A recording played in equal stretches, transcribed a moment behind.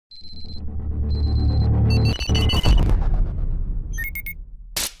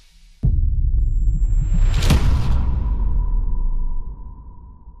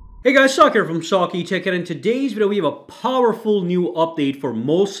Hey guys, Sak here from SAKITECH, and in today's video we have a powerful new update for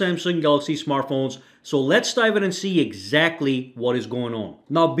most Samsung Galaxy smartphones. So let's dive in and see exactly what is going on.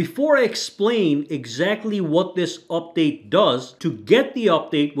 Now before I explain exactly what this update does, to get the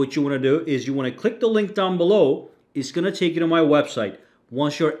update what you want to do is you want to click the link down below. It's going to take you to my website.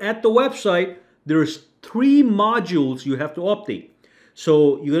 Once you're at the website, there's 3 modules you have to update.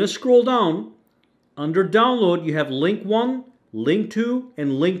 So you're going to scroll down. Under download you have link 1, link 2,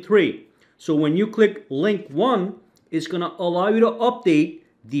 and link 3. So when you click link 1, it's going to allow you to update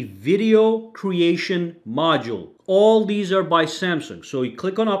the video creation module. All these are by Samsung. So you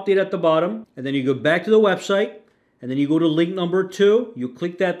click on update at the bottom, and then you go back to the website, and then you go to link number 2, you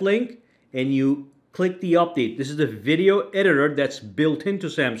click that link, and you click the update. This is the video editor that's built into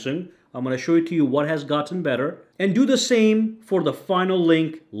Samsung. I'm going to show it to you what has gotten better. And do the same for the final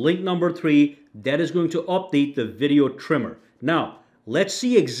link, link number 3, that is going to update the video trimmer. Now, let's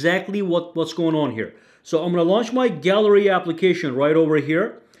see exactly what's going on here. So I'm going to launch my gallery application right over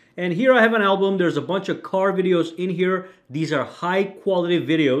here. And here I have an album. There's a bunch of car videos in here. These are high quality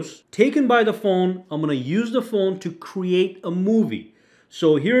videos taken by the phone. I'm going to use the phone to create a movie.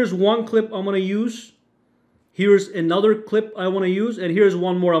 So here's one clip I'm going to use. Here's another clip I want to use. And here's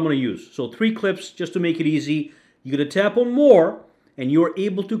one more I'm going to use. So 3 clips just to make it easy. You're going to tap on more and you're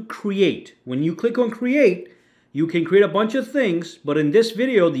able to create. When you click on create, you can create a bunch of things, but in this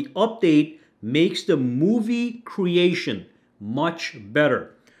video, the update makes the movie creation much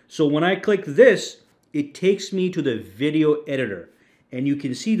better. So when I click this, it takes me to the video editor. And you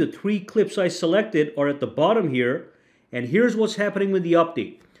can see the 3 clips I selected are at the bottom here. And here's what's happening with the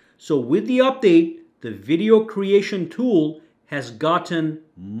update. So with the update, the video creation tool has gotten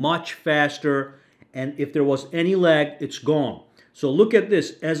much faster. And if there was any lag, it's gone. So look at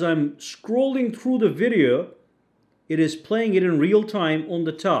this. As I'm scrolling through the video, it is playing it in real time on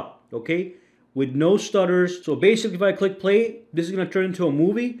the top, okay? With no stutters. So basically if I click play, this is going to turn into a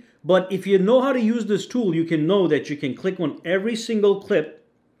movie. But if you know how to use this tool, you can know that you can click on every single clip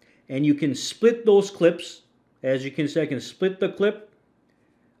and you can split those clips. As you can see, I can split the clip.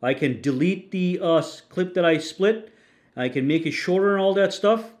 I can delete the clip that I split. I can make it shorter and all that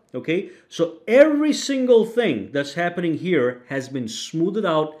stuff, okay? So every single thing that's happening here has been smoothed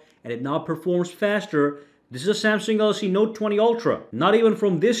out and it now performs faster. This is a Samsung Galaxy Note 20 Ultra. Not even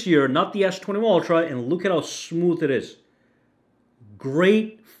from this year, not the S21 Ultra, and look at how smooth it is.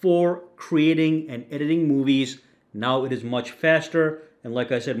 Great for creating and editing movies. Now it is much faster, and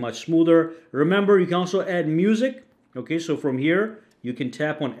like I said, much smoother. Remember, you can also add music. Okay, so from here, you can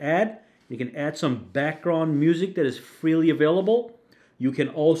tap on add. You can add some background music that is freely available. You can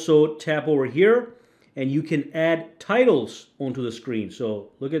also tap over here, and you can add titles onto the screen. So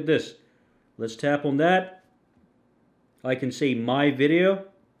look at this. Let's tap on that. I can say my video,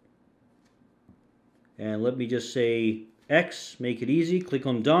 and let me just say X, make it easy, click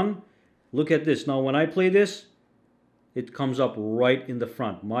on done. Look at this. Now when I play this, it comes up right in the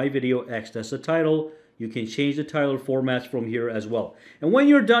front, my video X, that's the title. You can change the title formats from here as well. And when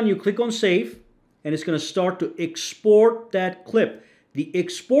you're done, you click on save, and it's going to start to export that clip. The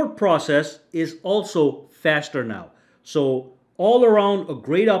export process is also faster now. So all around, a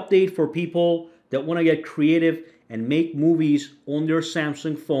great update for people that want to get creative and make movies on their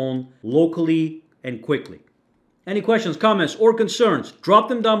Samsung phone locally and quickly. Any questions, comments, or concerns, drop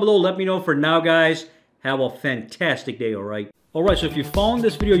them down below. Let me know. For now, guys, have a fantastic day, all right? All right, so if you found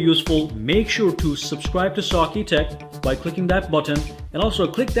this video useful, make sure to subscribe to SAKITECH by clicking that button, and also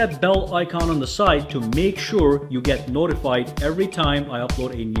click that bell icon on the side to make sure you get notified every time I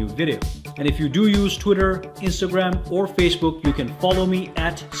upload a new video. And if you do use Twitter, Instagram, or Facebook, you can follow me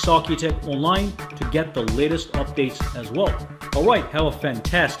at SAKITECH online to get the latest updates as well. All right, have a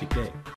fantastic day.